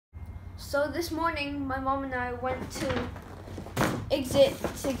So this morning, my mom and I went to Exit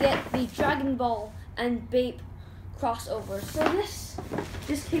to get the Dragon Ball and Bape crossover. So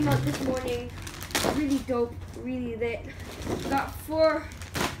this came out this morning, really dope, really lit. Got 4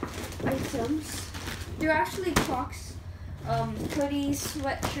 items. They're actually Crocs, hoodies,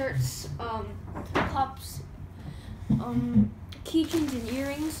 sweatshirts, cups, keychains and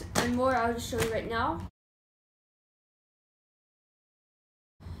earrings, and more. I'll just show you right now.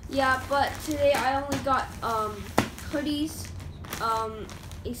 Yeah, but today I only got hoodies,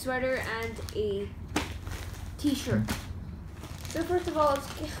 a sweater, and a t-shirt. So first of all, let's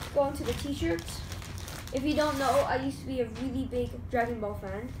go into the t-shirts. If you don't know, I used to be a really big Dragon Ball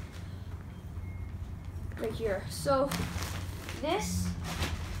fan. Right here. So this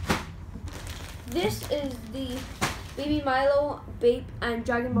is the Baby Milo, Bape, and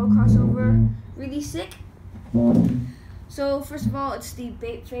Dragon Ball crossover. Really sick. So first of all, it's the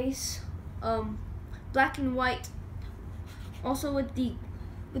Bape face, black and white. Also with the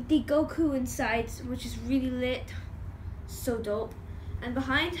Goku inside, which is really lit, so dope. And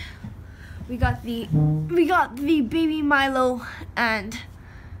behind, we got the Baby Milo and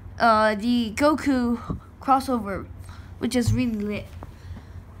the Goku crossover, which is really lit.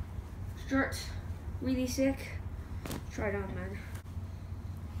 Shirt, really sick. Try it on, man.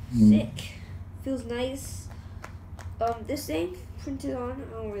 Sick. Feels nice. This thing printed on,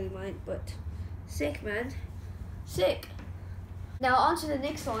 I don't really mind, but sick, man. Sick. Now on to the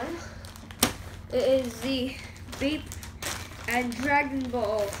next one. It is the Bape and Dragon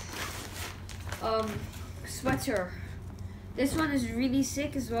Ball sweater. This one is really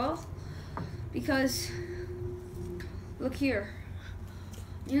sick as well because look here.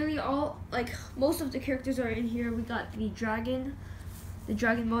 Nearly all, like most of the characters are in here. We got the Dragon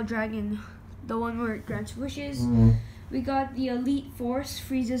Ball Dragon, the one where it grants wishes. We got the Elite Force,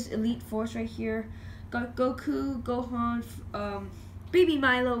 Frieza's Elite Force right here. Got Goku, Gohan, Baby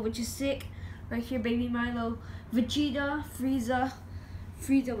Milo, which is sick. Right here, Baby Milo, Vegeta,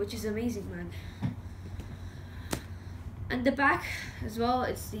 Frieza, which is amazing, man. And the back as well,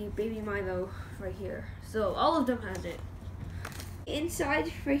 it's the Baby Milo right here. So all of them has it.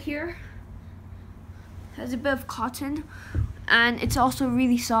 Inside right here has a bit of cotton, and it's also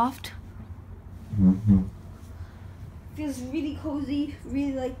really soft. Feels really cozy,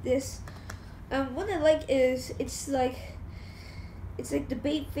 really like this. What I like is it's like the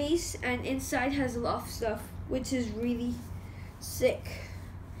Bape face, and inside has a lot of stuff, which is really sick.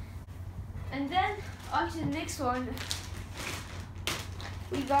 And then on to the next one.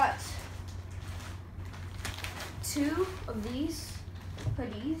 We got 2 of these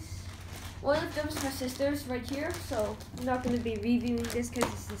hoodies. One of them is my sister's right here, so I'm not going to be reviewing this because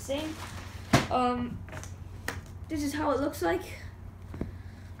it's the same. This is how it looks like.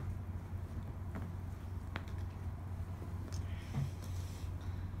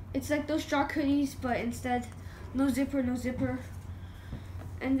 It's like those shark hoodies, but instead no zipper.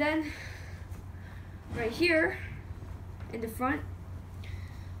 And then right here in the front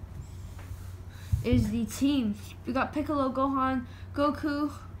is the team. We got Piccolo, Gohan,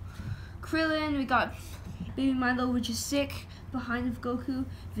 Goku, Krillin. We got Baby Milo, which is sick. Behind of Goku,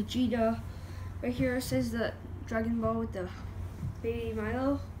 Vegeta. Right here it says the Dragon Ball with the Baby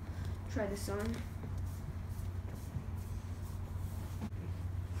Milo. Try this on.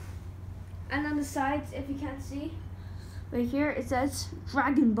 And on the sides, if you can't see, right here it says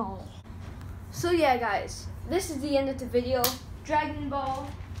Dragon Ball. So yeah, guys, this is the end of the video. Dragon Ball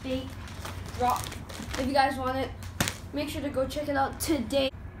Bape drop. If you guys want it, make sure to go check it out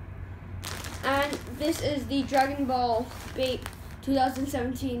today. And this is the Dragon Ball Bape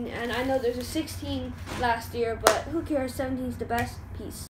 2017, and I know there's a 16 last year, but who cares? 17 is the best. Peace.